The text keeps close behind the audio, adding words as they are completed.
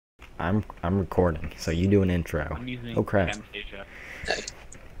I'm recording, so you do an intro. I'm using Oh crap. Camtasia.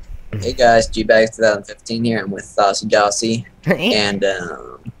 Hey guys, G-Bags 2015 here. I'm with Saucy Jossie, and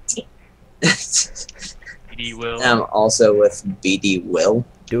BD Will. I'm also with BD Will.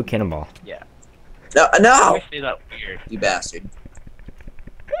 Do a cannonball. Yeah. No, I no! always say that weird. You bastard.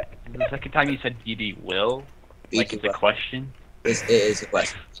 The second time you said BD Will, like BD it's a Will. question. It is a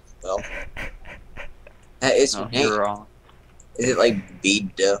question. Will. That is your No, name. you're wrong. Is it like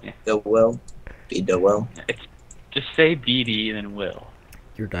Yeah. the Will? BD Will? It's just say BD and then Will.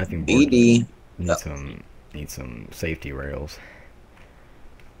 Your diving board BD. needs some safety rails.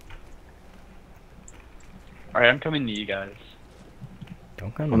 Alright, I'm coming to you guys.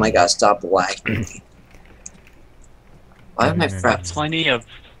 Don't come. Oh my god, stop lagging. Why have my fraps? Plenty of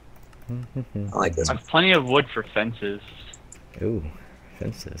I like this I have plenty of wood for fences. Ooh,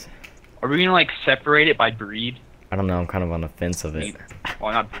 fences. Are we gonna like separate it by breed? I don't know. I'm kind of on the fence of it.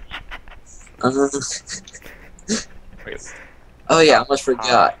 Well, not. Wait, Oh yeah, I almost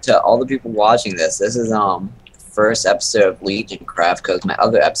forgot to all the people watching this. This is first episode of Legioncraft because my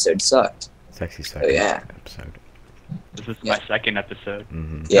other episode sucked. Sexy Oh yeah, episode. this is my second episode.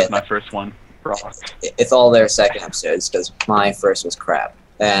 yeah. That's my first one. Rock. It's all their second episodes because my first was crap.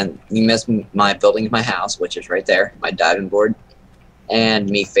 And you missed my building my house, which is right there, my diving board, and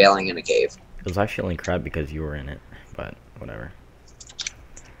me failing in a cave. It was actually only crap because you were in it, but whatever.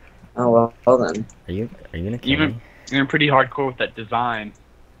 Oh well then. Are you gonna kill me? You're pretty hardcore with that design.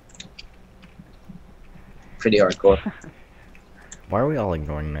 Pretty hardcore. Why are we all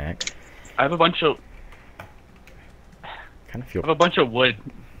ignoring Mac? I have a bunch of Kind of feel. wood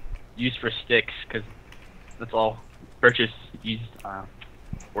used for sticks because that's all purchase used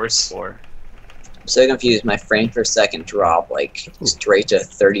worth for. I'm so confused. My frame per second drop like straight to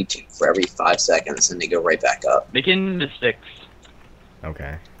 32 for every 5 seconds, and they go right back up. Making the sticks.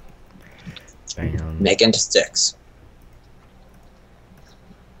 Okay. Bam. Make into sticks.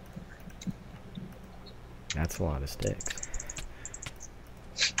 That's a lot of sticks.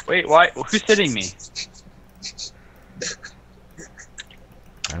 Wait, why? Who's hitting me?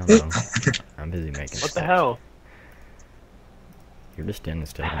 I don't know. I'm busy making What sticks. the hell? You're just standing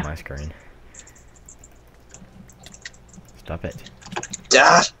still on my screen. Stop it.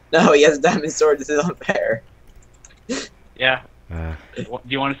 Ah! No, he has a diamond sword. This is unfair. Yeah. Uh, Do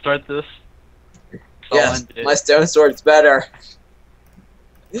you want to start this? Yes, my stone sword's better.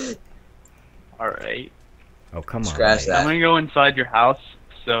 Alright. oh come on. Scratch mate. that. I'm gonna go inside your house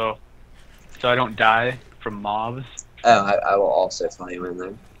so I don't die from mobs. Oh, I will also follow you in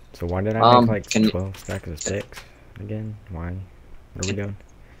there. So why did I make like can you- 12 stacks of sticks again? Why? What are we doing?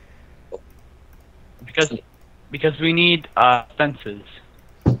 Because we need fences.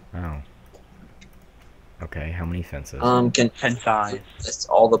 Oh. Okay, how many fences? Can Fence size. it's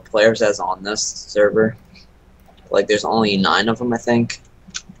all the players that's on this server? Like, there's only 9 of them, I think.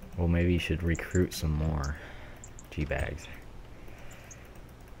 Well, maybe you should recruit some more G-bags.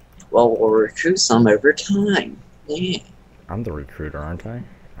 Well, we'll recruit some over time. Yeah. I'm the recruiter, aren't I?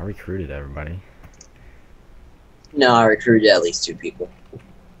 I recruited everybody. No, I recruited at least 2 people.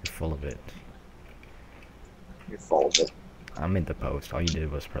 You're full of it. You're full of it. I made the post. All you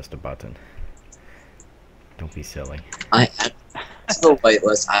did was press the button. Don't be silly. I added to the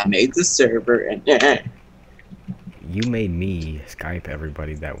whitelist. I made the server, and You made me Skype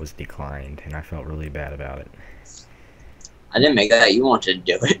everybody that was declined, and I felt really bad about it. I didn't make that. You wanted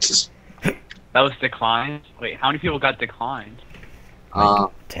to do it. That was declined? Wait, how many people got declined? A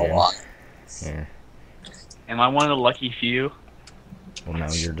 10. lot. Yeah. Am I one of the lucky few? Well,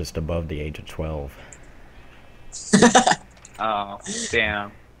 now you're just above the age of 12. Oh,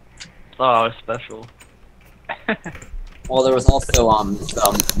 damn. Oh, I was special. Well, there was also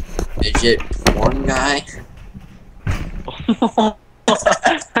some midget porn guy.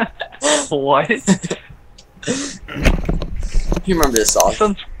 What? You remember this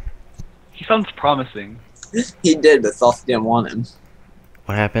song? He sounds promising. He did, but Saucy didn't want him.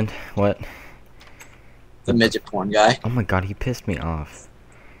 What happened? What? The midget porn guy. Oh my god, he pissed me off.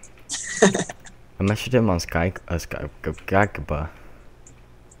 I messaged him on Skype.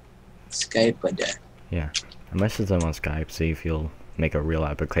 Skype, but Yeah. I messaged him on Skype, see if he'll make a real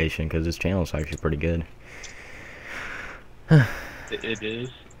application, because his channel is actually pretty good. It is.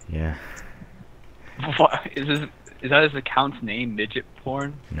 Yeah. What is that his account's name? Midget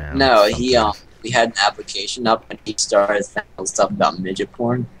porn? no, it's he something. we had an application up and he started saying stuff about midget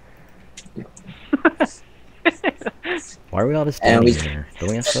porn. Why are we all just And standing here? Don't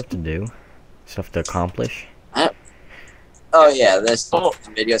we have stuff to do? Stuff to accomplish? Oh yeah, this Oh,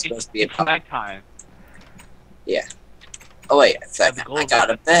 video is supposed to be It's about. nighttime. Oh wait, a Yeah, the second. goal I is got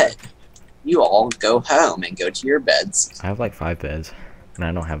a that- bed. You all go home and go to your beds. I have like 5 beds, and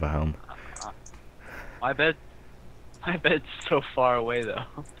I don't have a home. My bed. My bed's so far away though.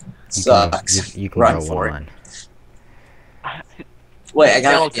 Sucks. You can Run grow one for of it. mine. Wait, I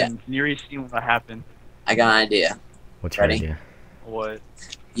got an idea. Skeletons. You already seen what happened. I got an idea. What's your Ready? idea? What?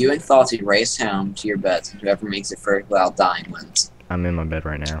 You and Salty race home to your beds, and whoever makes it first without dying wins. I'm in my bed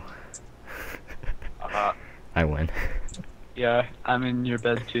right now. I win. Yeah, I'm in your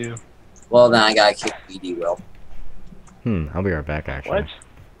bed too. Well, then I gotta kick BD Will. I'll be right back, actually. What?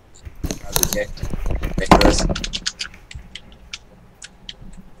 I'll be kicked. Ready for this?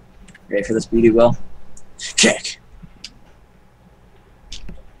 Ready for this, BD Will? Kick!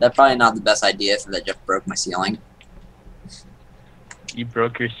 That's probably not the best idea since I just broke my ceiling. You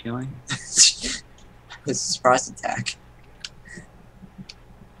broke your ceiling? It was a surprise attack.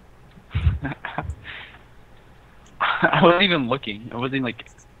 I wasn't even looking. I wasn't like.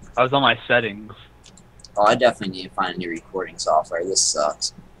 I was on my settings. Oh, I definitely need to find a new recording software. This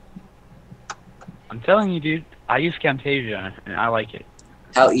sucks. I'm telling you, dude. I use Camtasia and I like it.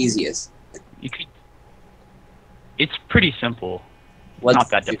 How easy is it? You could. It's pretty simple. What Not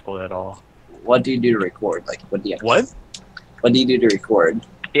that do- difficult at all. What do you do to record? Like, what do you? What? What do you do to record?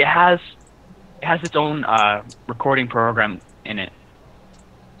 It has its own recording program in it.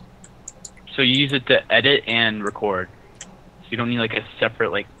 So you use it to edit and record. So you don't need like a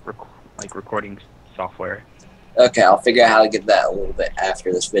separate like recording software. Okay, I'll figure out how to get that a little bit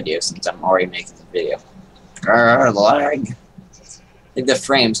after this video since I'm already making the video. Lag. I think the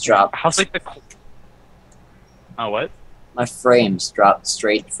frames dropped. How's like the? Oh, what? My frames dropped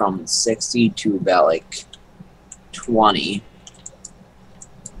straight from 60 to about like 20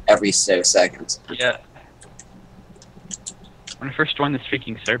 every 6 seconds. Yeah. When I first joined this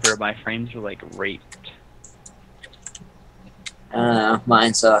freaking server, my frames were like raped. I don't know,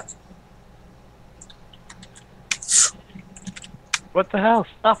 mine suck. What the hell?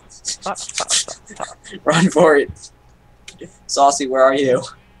 Stop! Stop! Stop! Stop! Stop! Run for it. Saucy, where are you?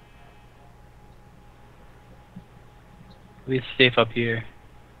 It's safe up here.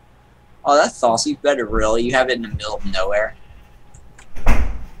 Oh, that's saucy. Better really. You have it in the middle of nowhere.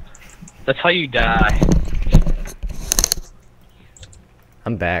 That's how you die.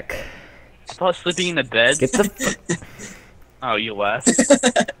 I'm back. I thought sleeping in the bed. Get the. Oh, you left.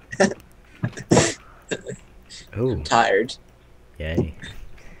 Ooh, Tired. yay.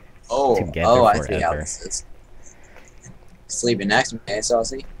 Oh, Together I see how forever. this is. Sleeping next to me, eh,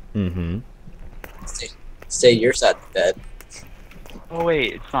 Saucy? Mm-hmm. Stay your side of the bed. Oh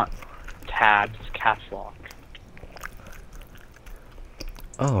wait, it's not tabs, it's caps lock.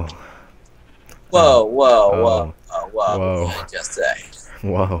 Oh, Whoa, whoa, Oh. whoa, whoa, whoa. Whoa. What did you just say?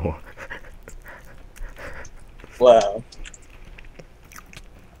 whoa. Whoa.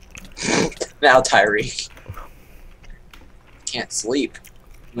 Now, Tyreek. Can't sleep.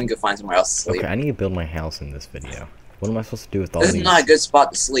 I'm gonna go find somewhere else to sleep. Okay, I need to build my house in this video. What am I supposed to do with all This these? is not a good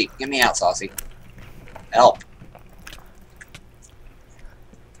spot to sleep. Get me out, Saucy. Help.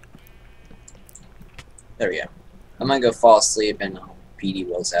 There we go. I'm gonna go fall asleep in PD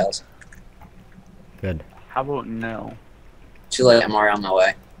Will's house. Good. How about no? Too late, I'm already on my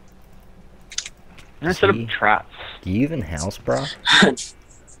way. I'm gonna set up See? traps. Do you even house, bro?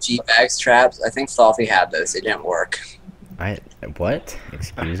 G-bags traps. I think Salty had those. They didn't work. What?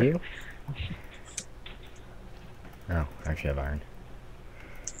 Excuse you? Oh, I actually have iron.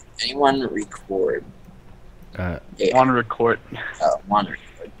 Anyone record? Yeah. Want to record? Want to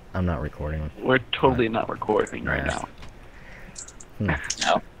record? I'm not recording. We're totally not recording right now. No.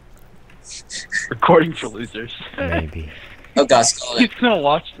 Recording for losers. Maybe. Oh God, Skull. He's gonna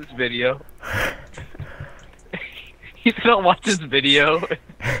watch this video. He's gonna watch this video,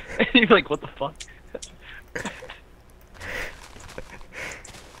 and he's like, "What the fuck?"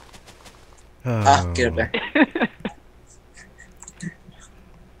 Get up there.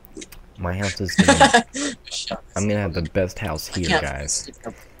 My house is gonna, Shut I'm gonna have the best house I here, can't guys.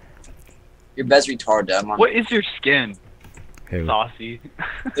 sleep. Your bed's retarded. I'm on What is your skin, Who? Saucy?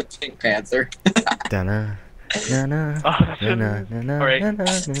 the Pink Panther. Da-na, na-na, Oh, that na-na, should- na-na, Alright. na-na,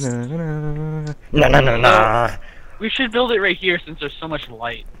 na-na, na-na, na-na. We should build it right here since there's so much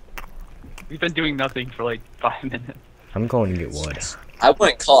light. We've been doing nothing for like 5 minutes. I'm going to get wood. I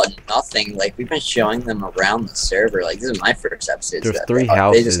wouldn't call it nothing. Like, we've been showing them around the server. Like, this is my first episode. There's so 3 they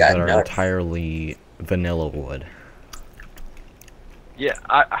houses just got that are noticed. entirely vanilla wood. Yeah,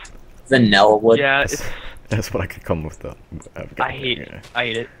 Vanilla wood. yeah, it's, That's what I could come with. The. I hate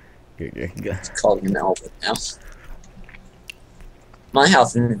it. It's called vanilla wood now. My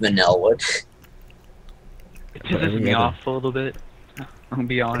house is vanilla wood. It But pisses every me other- off a little bit. I'll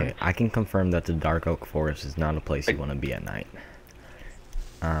be Okay, honest. I can confirm that the Dark Oak Forest is not a place you Wait. want to be at night.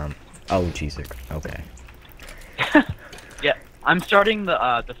 Oh Jesus. Okay. Yeah, I'm starting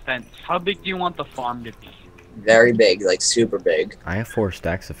the fence. How big do you want the farm to be? Very big, like super big. I have 4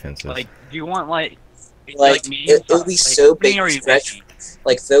 stacks of fences. Like, do you want like It would be size? so Like, big, or you stretch,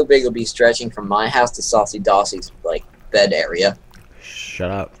 like so big it would be stretching from my house to Saucy Dossy's like bed area.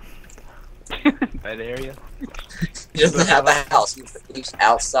 Shut up. that area? He doesn't have a house. He's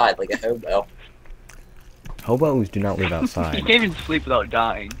outside like a hobo. Hobos do not live You outside. can't even sleep without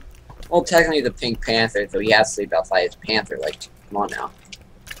dying. Well, technically the Pink Panther, though he has to sleep outside his panther. Like, come on now.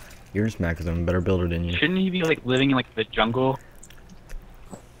 You're just mad 'cause I'm a better builder than you. Shouldn't he be like living in like the jungle?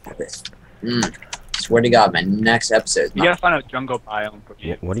 Swear to God, my next episode is You gotta find a jungle biome for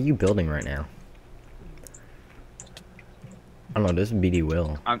you. What are you building right now? I don't know, this is BD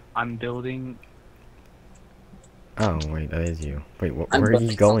Will. I'm building. Oh, wait, that is you. Wait, I'm where are you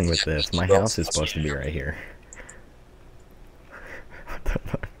building going with something. this? My house is supposed to be right here. What the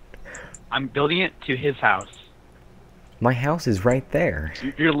fuck? I'm building it to his house. My house is right there.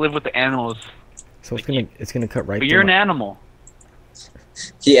 You're gonna live with the animals. So it's gonna cut right But through you're an my- animal.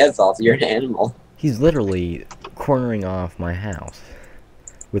 Yeah, Thoth, you're an animal. He's literally cornering off my house.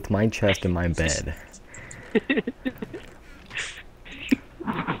 With my chest and my bed.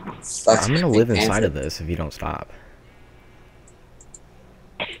 Sucks I'm gonna Pink live inside Panther. of this if you don't stop.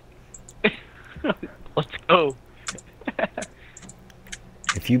 Let's go.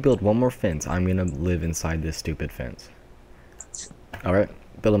 If you build one more fence, I'm gonna live inside this stupid fence. Alright,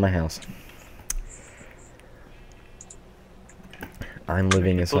 building my house. I'm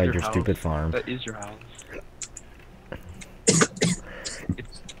living Build inside your your house. stupid farm. That is your house.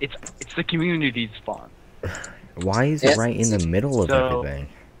 it's the community spawn. Why is it Yes. right in the middle of So- everything?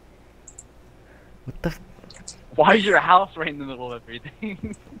 What the f- Why is your house right in the middle of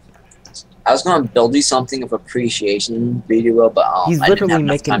everything? I was gonna build you something of appreciation video, but He's I didn't literally have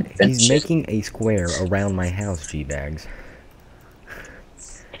enough time to finish he's it. making a square around my house, G-Bags.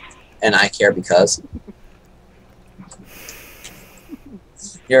 And I care because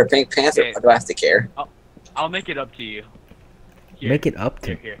you're a Pink Panther. Okay. Why do I have to care? I'll make it up to you. Here, Make it up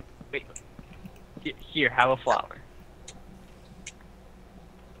to here. Wait. Here, have a flower.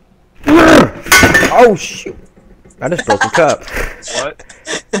 Oh shoot! I just broke a cup. What?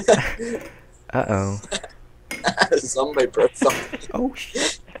 Uh-oh. Somebody broke something. Oh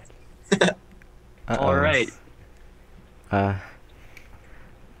shit. Uh-oh. Alright. I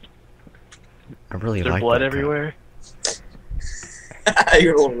really Is there like blood that cup. everywhere?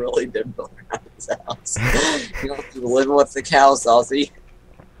 You really did build around his house. You have to live with the cows, Aussie.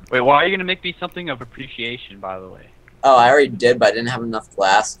 Wait, why are you gonna make me something of appreciation, by the way? Oh, I already did, but I didn't have enough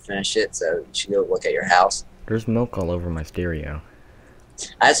glass to finish it, so you should go look at your house. There's milk all over my stereo.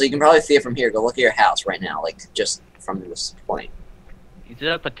 Actually, you can probably see it from here. Go look at your house right now, like, just from this point. Is it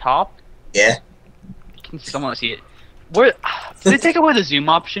at the top? Yeah? Can someone see it? Where? Did they take away the zoom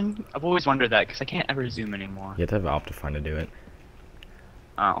option? I've always wondered that because I can't ever zoom anymore. You have to have Optifine to do it.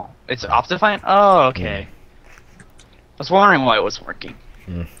 Oh, it's Optifine. Oh, okay. I was wondering why it wasn't working.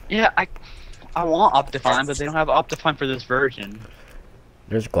 Mm. Yeah, I want Optifine, but they don't have Optifine for this version.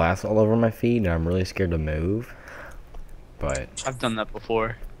 There's glass all over my feet, and I'm really scared to move. But I've done that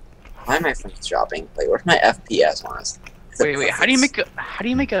before. Why am I friends dropping? Like, where's my FPS on us? Wait, how do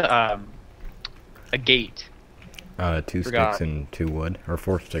you make a gate? 2 Forgot. sticks and 2 wood, or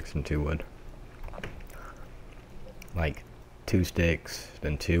 4 sticks and 2 wood. Like 2 sticks,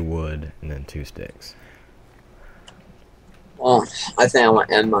 then 2 wood, and then 2 sticks. Well, I think I'm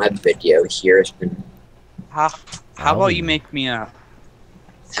gonna end my video here. It's been... How about you make me a?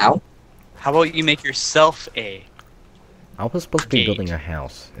 How? How about you make yourself a? I was supposed to be Gate. building a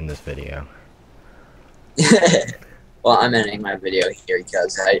house in this video. Well, I'm ending my video here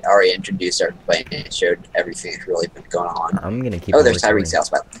because I already introduced everybody and showed everything that's really been going on. I'm gonna keep Oh, on there's recording. Tyreek's house,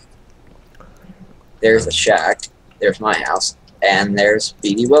 by the way. There's the shack, there's my house, and there's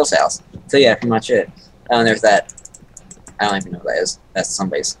BD Will's house. So yeah, pretty much it. Oh, and there's that. I don't even know what that is. That's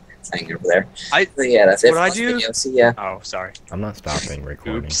somebody's thing over there. So yeah, that's it What for I this do- video. See ya. Oh, sorry. I'm not stopping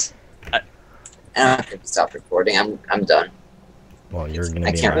recording. Oops. I don't have to stop recording. I'm done. Well, you're gonna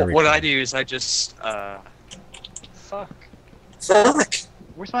I be can't- in my What I recording. do is I just fuck. Fuck.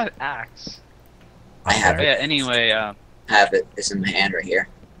 Where's my axe? I have Oh, it. yeah. Anyway, I have it. It's in my hand right here.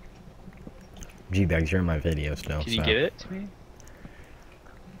 G-Bags, you're in my video still. can you so give it to me?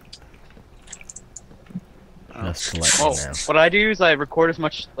 Just to let Well, you know. what I do is I record as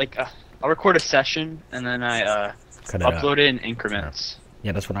much I'll record a session and then I Cut it up. upload it in increments.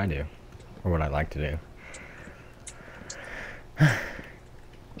 Yeah, that's what I do. Or what I like to do.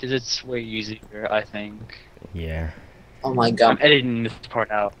 Because it's way easier, I think. Yeah. Oh my I'm god. editing this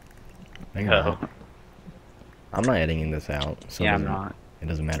part out. No, you're not. I'm not editing this out, so Yeah, I'm not. it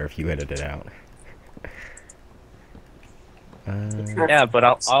doesn't matter if you edit it out. Yeah, but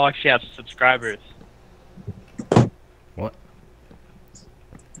I'll actually have subscribers. What?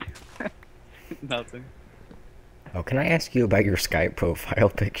 Nothing. Oh, can I ask you about your Skype profile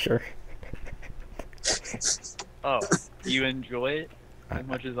picture? Oh, you enjoy it as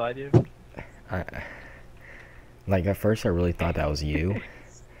much as I do? I, like, at first I really thought that was you.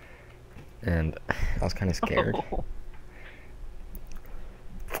 And I was kind of scared.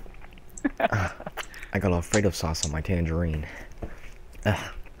 I got Alfredo sauce on my tangerine.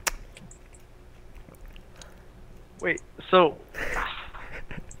 Wait, so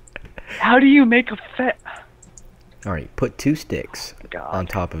how do you make a fet? Alright, put 2 sticks God. on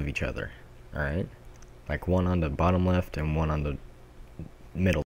top of each other. Alright? Like one on the bottom left and one on the middle.